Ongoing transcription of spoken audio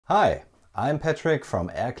Hi, I'm Patrick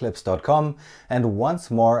from Air-Clips.com, and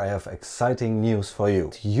once more I have exciting news for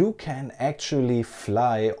you. You can actually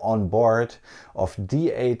fly on board of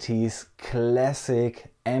MD-80's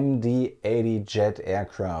classic MD-80 jet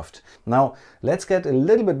aircraft. Now let's get a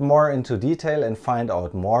little bit more into detail and find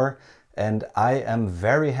out more. And I am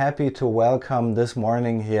very happy to welcome this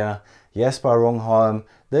morning here Jesper Rungholm,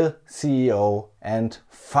 the CEO and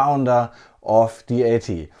founder of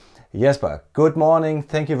MD-80. Jesper, good morning.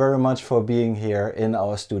 Thank you very much for being here in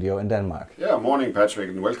our studio in Denmark. Yeah, morning Patrick,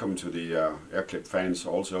 and welcome to the Air-Clip fans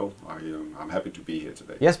also. I'm happy to be here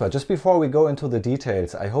today. Jesper, just before we go into the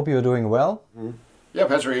details, I hope you're doing well. Yeah,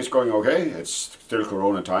 Patrick, it's going okay. It's still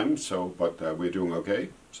Corona time, but we're doing okay.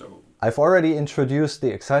 I've already introduced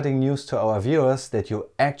the exciting news to our viewers that you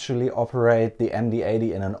actually operate the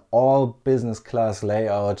MD-80 in an all business class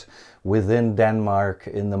layout within Denmark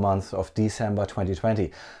in the month of December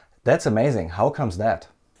 2020. That's amazing. How comes that?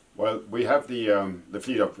 Well, we have the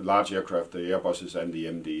fleet of large aircraft, the Airbuses and the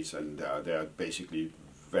MDs, and they're basically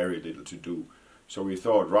very little to do. So we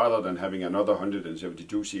thought rather than having another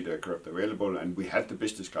 172-seat aircraft available, and we had the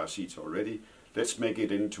business class seats already, let's make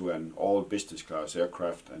it into an all business class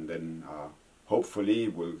aircraft, and then hopefully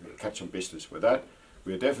we'll catch some business with that.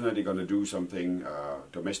 We're definitely going to do something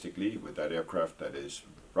domestically with that aircraft that is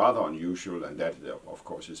rather unusual, and that of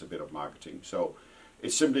course is a bit of marketing. So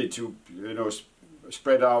it's simply to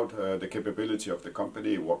spread out the capability of the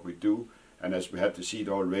company, what we do, and as we had the seat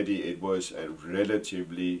already, it was a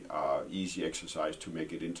relatively easy exercise to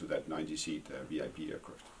make it into that 90-seat VIP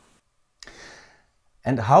aircraft.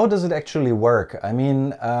 And how does it actually work? I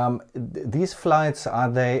mean, these flights, are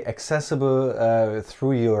they accessible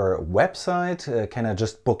through your website? Can I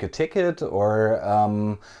just book a ticket,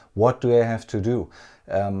 or what do I have to do?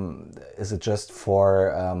 Is it just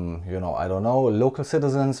for, I don't know, local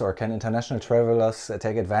citizens, or can international travelers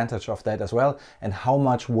take advantage of that as well? And how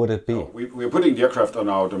much would it be? We're putting the aircraft on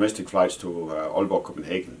our domestic flights to Aalborg,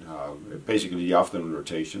 Copenhagen, basically the afternoon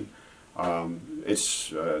rotation.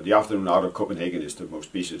 The afternoon out of Copenhagen is the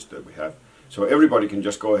most busiest that we have. So everybody can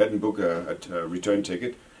just go ahead and book a return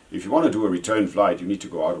ticket. If you want to do a return flight, you need to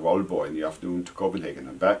go out of Aalborg in the afternoon to Copenhagen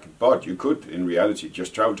and back. But you could, in reality,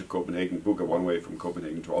 just travel to Copenhagen, book a one-way from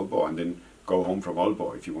Copenhagen to Aalborg, and then go home from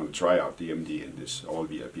Aalborg if you want to try out the MD in this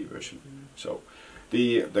all-VIP version. So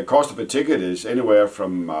the cost of a ticket is anywhere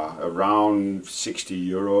from around 60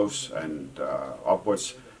 euros and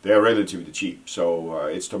upwards. They are relatively cheap, so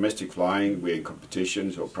it's domestic flying, we're in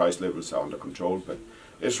competition, so price levels are under control, but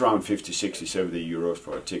it's around 50, 60, 70 euros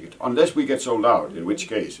for a ticket, unless we get sold out, in which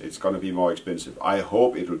case it's going to be more expensive. I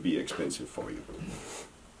hope it will be expensive for you.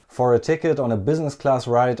 For a ticket on a business class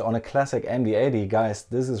ride on a classic MD-80, guys,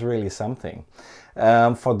 this is really something.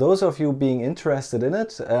 For those of you being interested in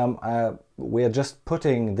it, we are just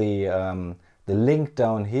putting the link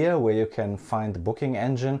down here where you can find the booking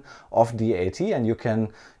engine of MD-80, and you can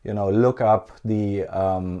look up the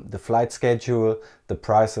flight schedule, the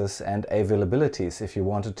prices and availabilities if you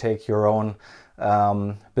want to take your own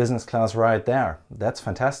business class ride there. That's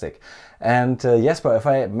fantastic. And Jesper, if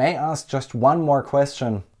I may ask just one more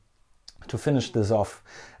question to finish this off.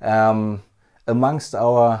 Amongst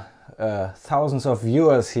our thousands of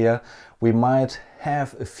viewers here, we might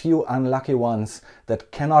have a few unlucky ones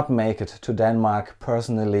that cannot make it to Denmark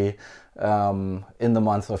personally in the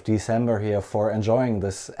month of December here for enjoying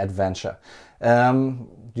this adventure.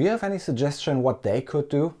 Do you have any suggestion what they could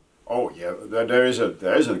do? Oh yeah, there is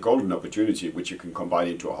a golden opportunity which you can combine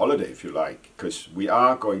into a holiday if you like, because we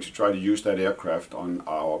are going to try to use that aircraft on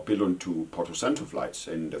our Billund to Porto Santo flights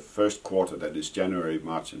in the first quarter, that is January,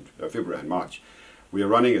 March, and February and March. We are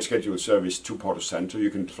running a scheduled service to Porto Santo.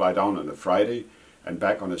 You can fly down on a Friday and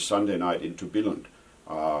back on a Sunday night into Billund.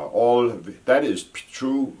 That is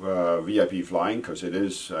true VIP flying, because it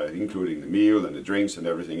is including the meal and the drinks and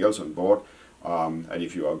everything else on board. And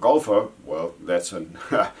if you are a golfer, well, that's an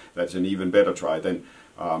even better try then.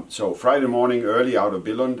 So Friday morning early out of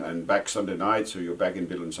Billund and back Sunday night, so you're back in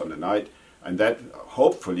Billund Sunday night. And that,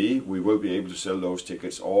 hopefully, we will be able to sell those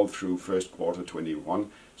tickets all through first quarter 21.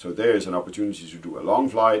 So there is an opportunity to do a long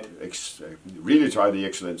flight, really try the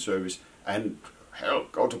excellent service, and hell,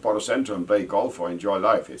 go to Porto Santo and play golf or enjoy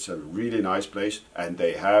life. It's a really nice place, and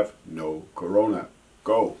they have no Corona.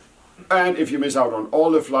 Go! And if you miss out on all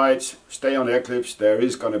the flights, stay on Air-Clips. There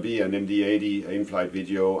is going to be an MD-80 in-flight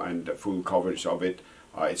video and a full coverage of it.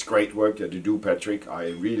 It's great work that you do, Patrick. I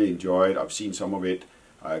really enjoy it. I've seen some of it.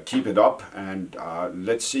 Keep it up, and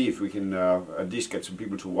let's see if we can at least get some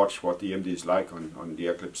people to watch what the MD is like on the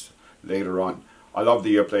Air-Clips later on. I love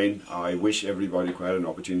the airplane. I wish everybody could have an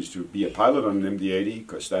opportunity to be a pilot on an MD-80,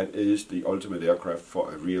 because that is the ultimate aircraft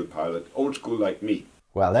for a real pilot, old school like me.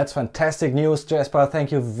 Well, that's fantastic news, Jesper.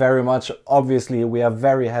 Thank you very much. Obviously, we are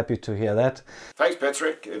very happy to hear that. Thanks,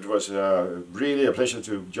 Patrick. It was really a pleasure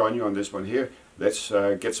to join you on this one here. Let's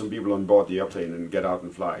get some people on board the airplane and get out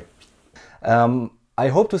and fly. I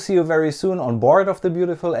hope to see you very soon on board of the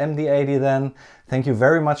beautiful MD-80 then. Thank you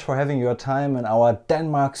very much for having your time in our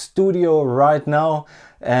Denmark studio right now.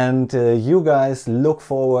 And you guys look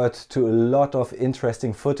forward to a lot of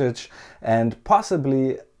interesting footage and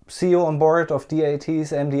possibly see you on board of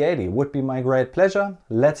DAT's MD-80. Would be my great pleasure.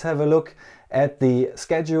 Let's have a look at the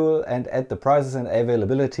schedule and at the prices and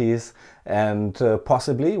availabilities, and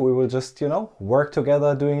possibly we will just, work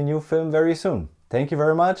together doing a new film very soon. Thank you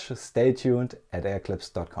very much. Stay tuned at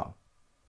Air-Clips.com.